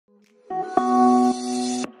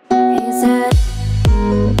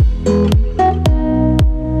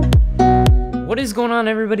is going on,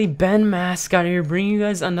 everybody? Ben Mascot here, bringing you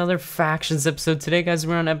guys another Factions episode. Today, guys,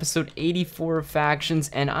 we're on episode 84 of Factions,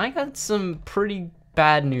 and I got some pretty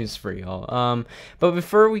bad news for y'all. But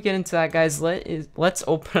before we get into that, guys, let's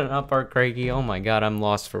open up our craigie. Oh my god, I'm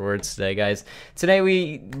lost for words today, guys. Today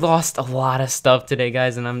we lost a lot of stuff today,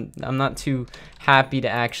 guys, and I'm not too happy to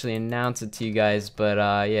actually announce it to you guys, but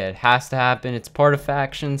yeah, it has to happen. It's part of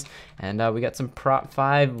Factions, and we got some Prop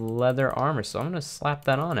 5 leather armor, so I'm gonna slap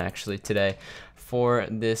that on actually today for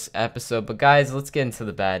this episode. But guys, let's get into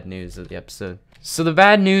the bad news of the episode. So the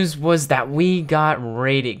bad news was that we got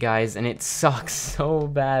raided, guys, and it sucks so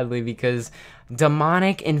badly because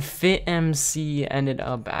Demonic and FITMC ended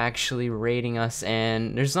up actually raiding us,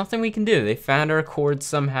 and there's nothing we can do. They found our cord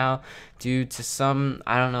somehow due to some,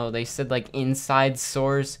 I don't know, they said like inside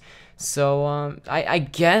source. So I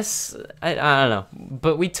guess I don't know,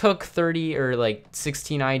 but we took 30 or like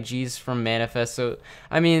 16 IGs from Manifest, so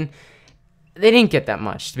I mean, they didn't get that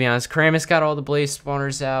much, to be honest. Kramis got all the blaze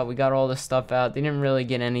spawners out. We got all the stuff out. They didn't really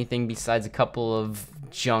get anything besides a couple of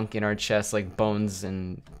junk in our chests, like bones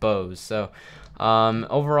and bows. So,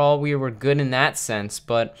 overall, we were good in that sense.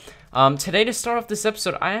 But today, to start off this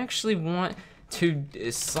episode, I actually want to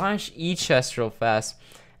slash each chest real fast.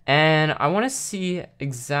 And I want to see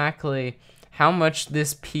exactly how much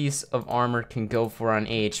this piece of armor can go for on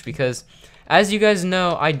H, because as you guys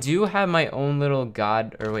know, I do have my own little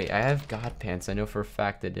god, or wait, I have god pants. I know for a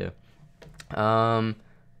fact I do.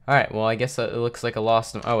 Alright, well, I guess it looks like I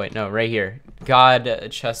lost them. Oh, wait, no, right here. God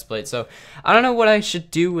chestplate. So, I don't know what I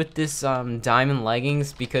should do with this diamond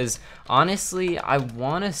leggings, because honestly, I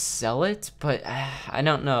want to sell it, but I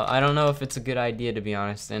don't know. I don't know if it's a good idea, to be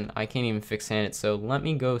honest, and I can't even fix hand it, so let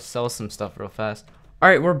me go sell some stuff real fast.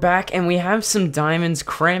 Alright, we're back, and we have some diamonds.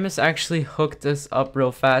 Kramis actually hooked us up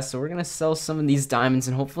real fast, so we're going to sell some of these diamonds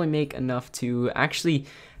and hopefully make enough to actually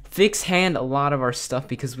fix hand a lot of our stuff,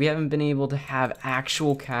 because we haven't been able to have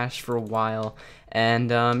actual cash for a while. And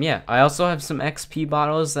yeah, I also have some XP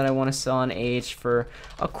bottles that I want to sell on AH for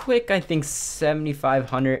a quick, I think,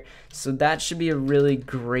 7,500, so that should be a really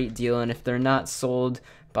great deal. And if they're not sold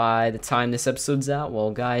by the time this episode's out, well,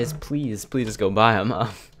 guys, please go buy them.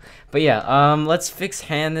 But yeah, let's fix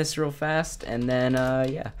hand this real fast, and then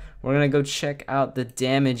yeah, we're gonna go check out the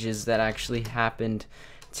damages that actually happened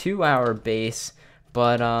to our base.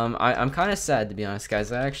 But I'm kind of sad, to be honest,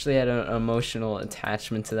 guys. I actually had an emotional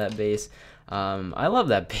attachment to that base. I love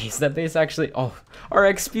that base. That base actually, oh, our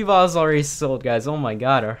XP ball is already sold, guys. Oh my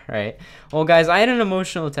god. All right, well, guys, I had an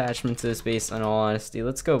emotional attachment to this base, in all honesty.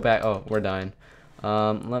 Let's go back. Oh, we're dying.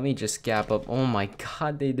 Let me just gap up. Oh my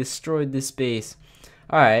god, they destroyed this base.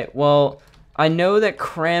 Alright, well, I know that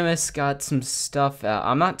Kramis got some stuff out.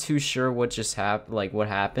 I'm not too sure what just happened, like what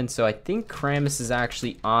happened. So I think Kramis is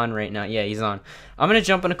actually on right now. Yeah, he's on. I'm gonna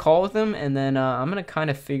jump on a call with him, and then I'm gonna kind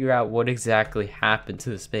of figure out what exactly happened to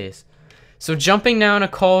this base. So jumping now on a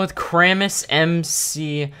call with Kramis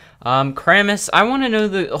MC. Kramis, I want to know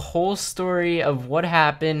the whole story of what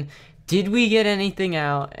happened. Did we get anything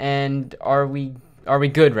out, and are we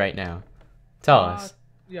good right now? Tell us.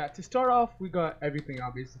 Yeah, to start off, we got everything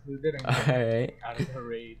out, basically. We didn't get anything out of the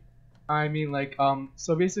raid. I mean, like,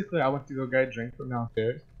 so basically, I went to go get a drink from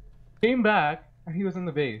downstairs. Came back, and he was in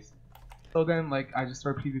the base. So then, like, I just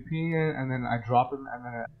started PvPing it, and then I dropped him, and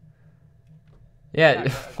then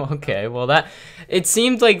yeah, okay, well, it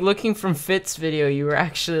seemed like, looking from Fit's video, you were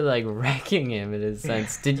actually, like, wrecking him in a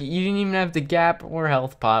sense. You didn't even have the gap or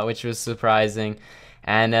health pot, which was surprising.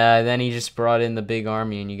 And then he just brought in the big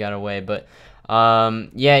army, and you got away, but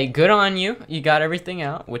yeah, good on you. You got everything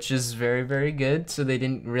out, which is very, very good. So they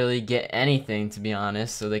didn't really get anything, to be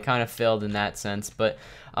honest. So they kind of failed in that sense. But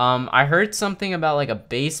I heard something about like a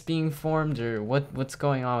base being formed, or what's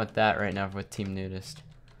going on with that right now with Team Nudist?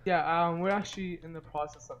 Yeah, we're actually in the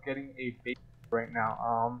process of getting a base right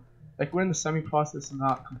now. Like we're in the semi-process,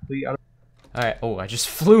 not complete. Alright, oh, I just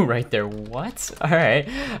flew right there. What? Alright.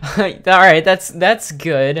 Alright, that's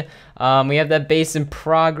good. We have that base in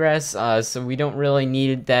progress, so we don't really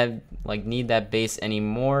need that base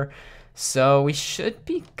anymore. So we should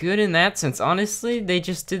be good in that sense. Honestly, they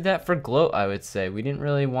just did that for gloat, I would say. We didn't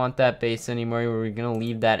really want that base anymore. We were gonna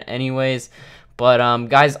leave that anyways. But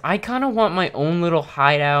guys, I kind of want my own little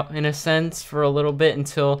hideout in a sense for a little bit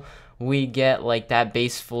until we get like that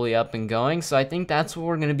base fully up and going. So I think that's what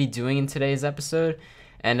we're going to be doing in today's episode,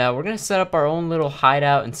 and we're going to set up our own little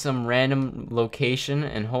hideout in some random location,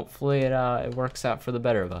 and hopefully it works out for the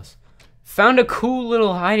better of us. Found a cool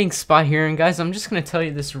little hiding spot here, and guys, I'm just going to tell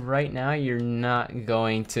you this right now, you're not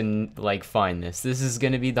going to like find this. This is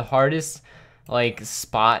going to be the hardest like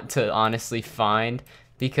spot to honestly find.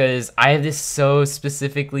 because I have this so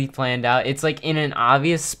specifically planned out. It's like in an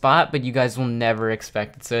obvious spot, but you guys will never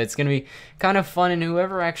expect it. So it's gonna be kind of fun, and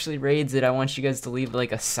whoever actually raids it, I want you guys to leave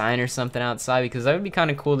like a sign or something outside, because that would be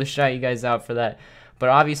kind of cool to shout you guys out for that. But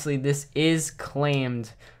obviously this is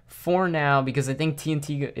claimed for now, because I think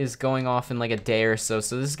TNT is going off in like a day or so.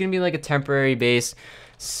 So this is gonna be like a temporary base.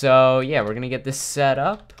 So yeah, we're gonna get this set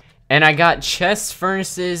up. And I got chests,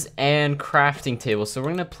 furnaces, and crafting tables. So we're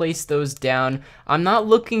going to place those down. I'm not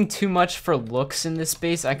looking too much for looks in this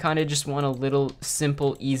base. I kind of just want a little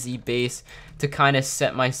simple, easy base to kind of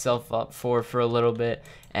set myself up for a little bit.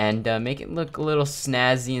 And make it look a little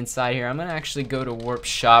snazzy inside here. I'm going to actually go to Warp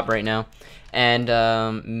Shop right now.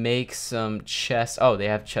 And make some chests. Oh, they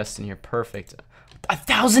have chests in here. Perfect.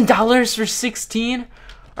 $1,000 for 16?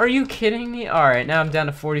 Are you kidding me? Alright, now I'm down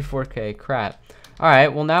to 44k. Crap.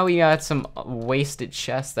 Alright, well now we got some wasted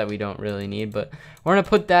chests that we don't really need, but we're going to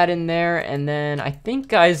put that in there. And then I think,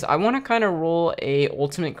 guys, I want to kind of roll a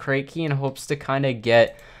ultimate crate key in hopes to kind of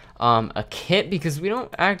get a kit, because we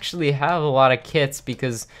don't actually have a lot of kits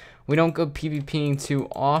because we don't go PvPing too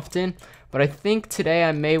often. But I think today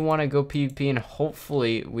I may want to go PvP and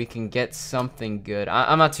hopefully we can get something good.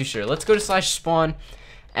 I'm not too sure. Let's go to /spawn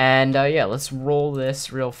and yeah, let's roll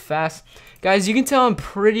this real fast. Guys, you can tell I'm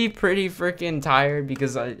pretty freaking tired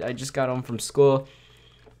because I just got home from school.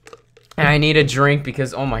 And I need a drink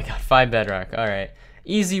because, oh my god, 5 bedrock. Alright,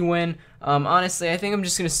 easy win. Honestly, I think I'm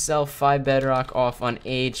just going to sell 5 bedrock off on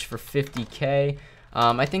H for 50k.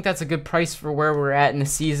 I think that's a good price for where we're at in the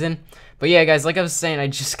season. But yeah, guys, like I was saying, I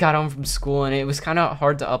just got home from school and it was kind of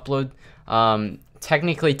hard to upload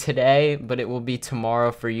technically today, but it will be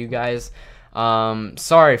tomorrow for you guys.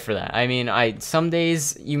 Sorry for that. I mean, some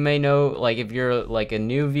days you may know, like if you're like a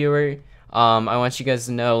new viewer, I want you guys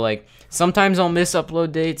to know, like sometimes I'll miss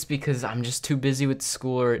upload dates because I'm just too busy with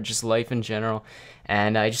school or just life in general,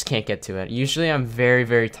 and I just can't get to it. Usually I'm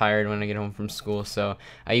very tired when I get home from school, so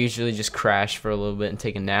I usually just crash for a little bit and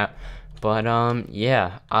take a nap. But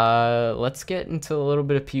yeah, let's get into a little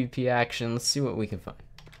bit of PvP action. Let's see what we can find.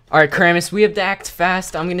 Alright, Kramis, we have to act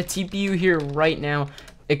fast. I'm gonna TP you here right now.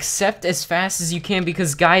 Accept as fast as you can,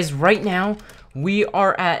 because guys, right now we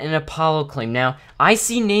are at an Apollo claim. Now I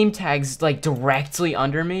see name tags like directly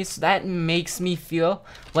under me, so that makes me feel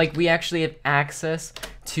like we actually have access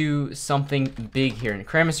to something big here. And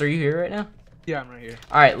Kramis, are you here right now? Yeah, I'm right here.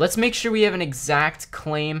 All right, let's make sure we have an exact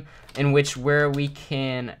claim in which where we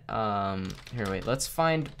can here, wait, let's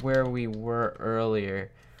find where we were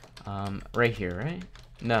earlier. Right here, right?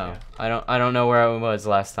 No, yeah. I don't know where I was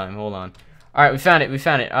last time. Hold on. Alright, we found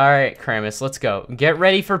it. Alright, Kramis, let's go. Get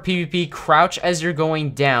ready for PvP. Crouch as you're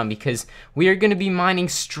going down, because we are going to be mining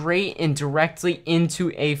straight and directly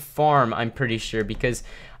into a farm, I'm pretty sure. Because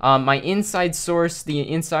my inside source, the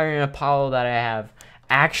insider in Apollo that I have,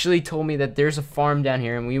 actually told me that there's a farm down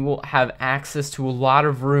here, and we will have access to a lot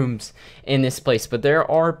of rooms in this place. But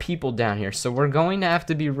there are people down here, so we're going to have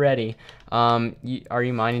to be ready. Are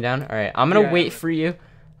you mining down? Alright, I'm going to wait for you.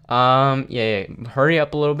 Yeah, hurry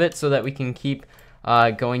up a little bit so that we can keep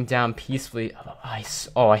going down peacefully.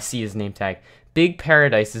 Oh, I see his name tag. Big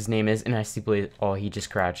Paradise his name is, and I see Blaze. Oh, he just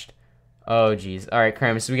crouched. Oh, jeez. Alright,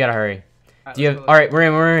 Kramis, we gotta hurry. Do you have... Alright,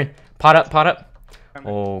 we're in. Pot up.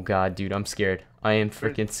 Oh, God, dude, I'm scared. I am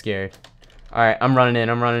freaking scared. Alright, I'm running in.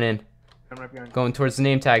 I'm right behind. Going towards the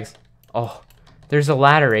name tags. Oh, there's a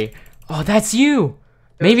ladder, eh? Oh, that's you!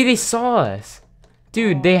 Maybe they saw us.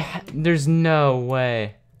 Dude, there's no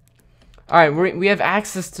way. Alright, we have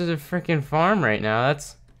access to the freaking farm right now.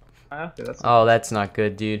 That's not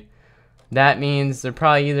good, dude. That means they're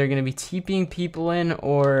probably either gonna be TPing people in,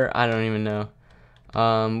 or I don't even know.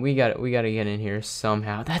 We gotta get in here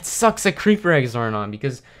somehow. That sucks that creeper eggs aren't on,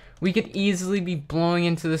 because we could easily be blowing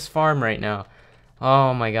into this farm right now.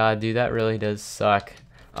 Oh my god, dude, that really does suck.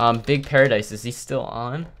 Big Paradise, is he still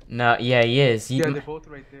on? No, yeah, he is. Yeah, they're both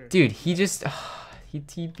right there. Dude, he just he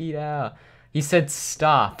TP'd out. He said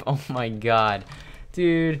stop. Oh my god.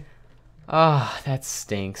 Dude. That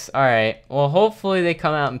stinks. Alright. Well, hopefully they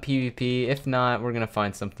come out in PvP. If not, we're going to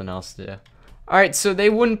find something else to do. Alright, so they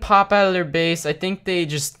wouldn't pop out of their base. I think they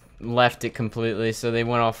just left it completely, so they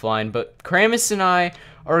went offline. But Kramis and I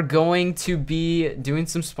are going to be doing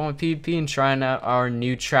some spawn PvP and trying out our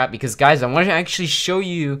new trap, because guys, I want to actually show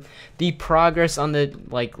you the progress on the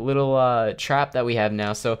like little trap that we have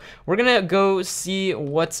now. So we're gonna go see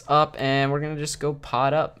what's up, and we're gonna just go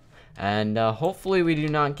pot up, and hopefully we do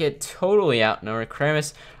not get totally outnumbered.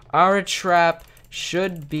 Kramis, our trap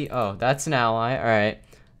should be... Oh, that's an ally. All right.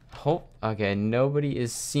 Okay, nobody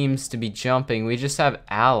seems to be jumping. We just have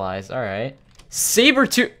allies. All right.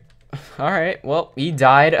 Saber-tooth... Alright, well, he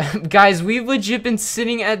died. Guys, we've legit been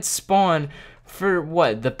sitting at spawn for,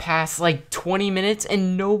 what, the past, like, 20 minutes,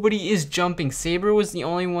 and nobody is jumping. Saber was the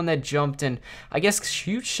only one that jumped, and I guess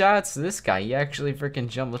huge shots to this guy. He actually freaking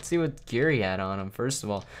jumped. Let's see what gear he had on him, first of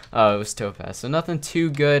all. Oh, it was Topaz, so nothing too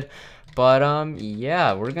good. But,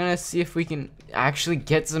 yeah, we're gonna see if we can actually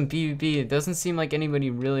get some PvP. It doesn't seem like anybody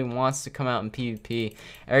really wants to come out in PvP.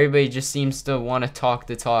 Everybody just seems to want to talk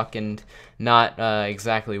the talk and not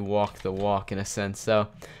exactly walk the walk in a sense. So,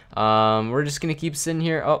 we're just gonna keep sitting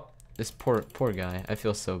here. Oh, this poor guy. I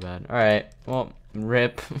feel so bad. Alright, well,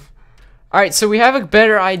 rip. Alright, so we have a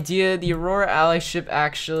better idea. The Aurora ally ship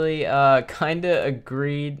actually kinda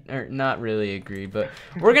agreed, or not really agreed, but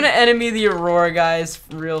we're gonna enemy the Aurora guys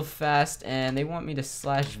real fast, and they want me to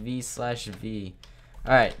 /V/V.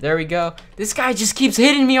 Alright, there we go. This guy just keeps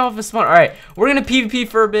hitting me off the spawn. Alright, we're gonna PvP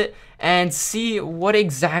for a bit and see what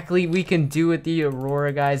exactly we can do with the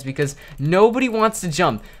Aurora guys, because nobody wants to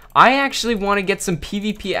jump. I actually want to get some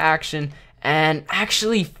PvP action and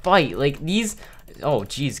actually fight. Like, these... Oh,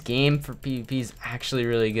 geez, game for PvP is actually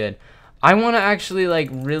really good. I want to actually, like,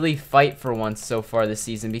 really fight for once so far this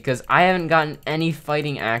season, because I haven't gotten any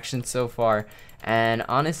fighting action so far. And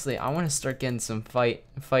honestly, I want to start getting some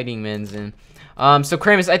fighting mins in. So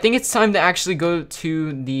Kramus, I think it's time to actually go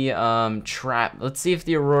to the trap. Let's see if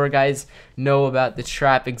the Aurora guys know about the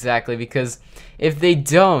trap exactly, because if they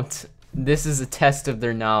don't, this is a test of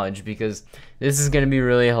their knowledge, because this is going to be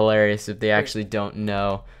really hilarious if they actually don't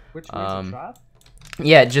know. Which way is the trap?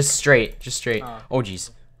 Yeah, just straight. Oh jeez.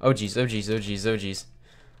 Oh jeez. Oh jeez. Oh jeez. Oh jeez.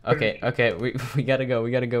 Okay, we gotta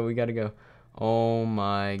go. Oh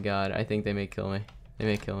my god, I think they may kill me.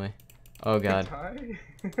 Oh god.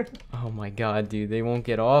 Oh my god, dude, they won't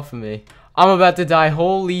get off of me. I'm about to die.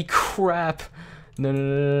 Holy crap.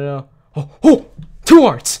 No. Oh, 2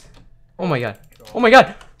 hearts. Oh my god.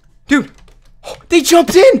 Dude. Oh, they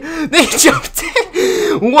jumped in.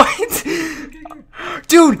 What?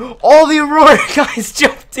 Dude, all the Aurora guys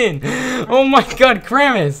jumped in. Oh my god,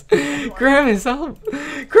 Kramus, help.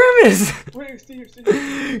 Wait, stay here.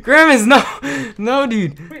 Kramus, no,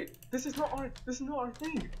 dude. Wait, this is not our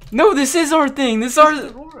thing. No, this is our thing. This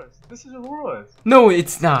is Aurora's. No,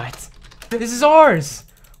 it's not. This is ours.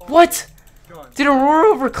 What? Did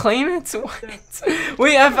Aurora reclaim it? What?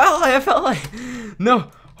 Wait, I felt like.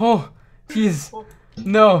 No. Oh, jeez.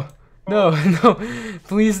 No.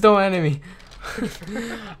 Please don't end me.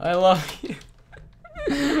 I love you.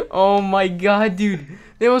 Oh my god, dude.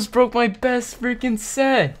 They almost broke my best freaking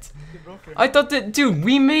set. I thought that, dude,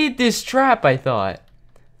 we made this trap, I thought.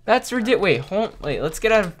 That's ridiculous. Wait, let's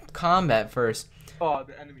get out of combat first. Oh,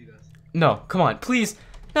 the enemy does. No, come on, please.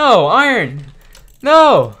 No, iron.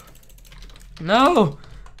 No.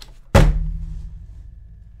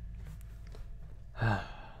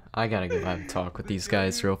 I gotta go have a talk with these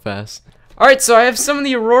guys real fast. Alright, so I have some of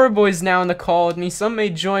the Aurora boys now in the call with me. Some may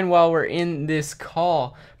join while we're in this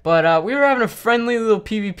call. But we were having a friendly little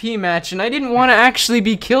PvP match, and I didn't want to actually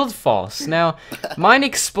be killed false. Now, mind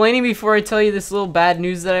explaining before I tell you this little bad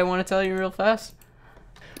news that I want to tell you real fast?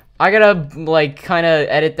 I gotta, like, kind of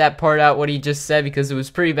edit that part out, what he just said, because it was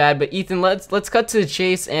pretty bad. But Ethan, let's cut to the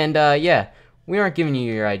chase, and yeah, we aren't giving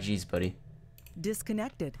you your IGs, buddy.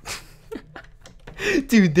 Disconnected.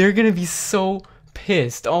 Dude, they're gonna be so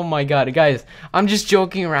pissed. Oh my god, guys, I'm just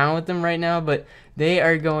joking around with them right now, but they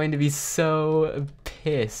are going to be so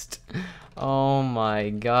pissed. Oh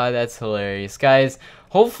my god, that's hilarious. Guys,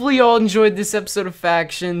 hopefully y'all enjoyed this episode of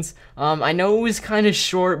Factions. I know it was kind of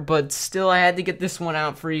short, but still I had to get this one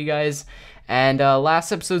out for you guys. And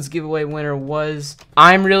last episode's giveaway winner was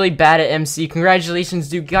I'm really bad at MC. Congratulations,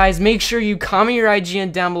 dude. Guys, make sure you comment your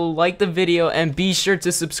IGN down below, like the video, and be sure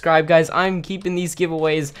to subscribe, guys. I'm keeping these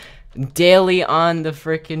giveaways daily on the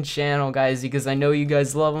freaking channel, guys, because I know you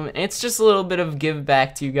guys love them. It's just a little bit of give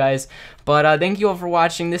back to you guys. But thank you all for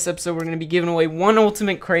watching. This episode we're going to be giving away 1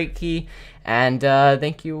 ultimate crate key. And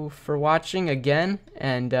thank you for watching again.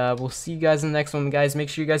 And we'll see you guys in the next one, guys. Make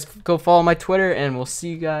sure you guys go follow my Twitter, and we'll see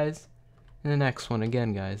you guys in the next one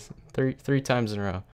again, guys. Three times in a row.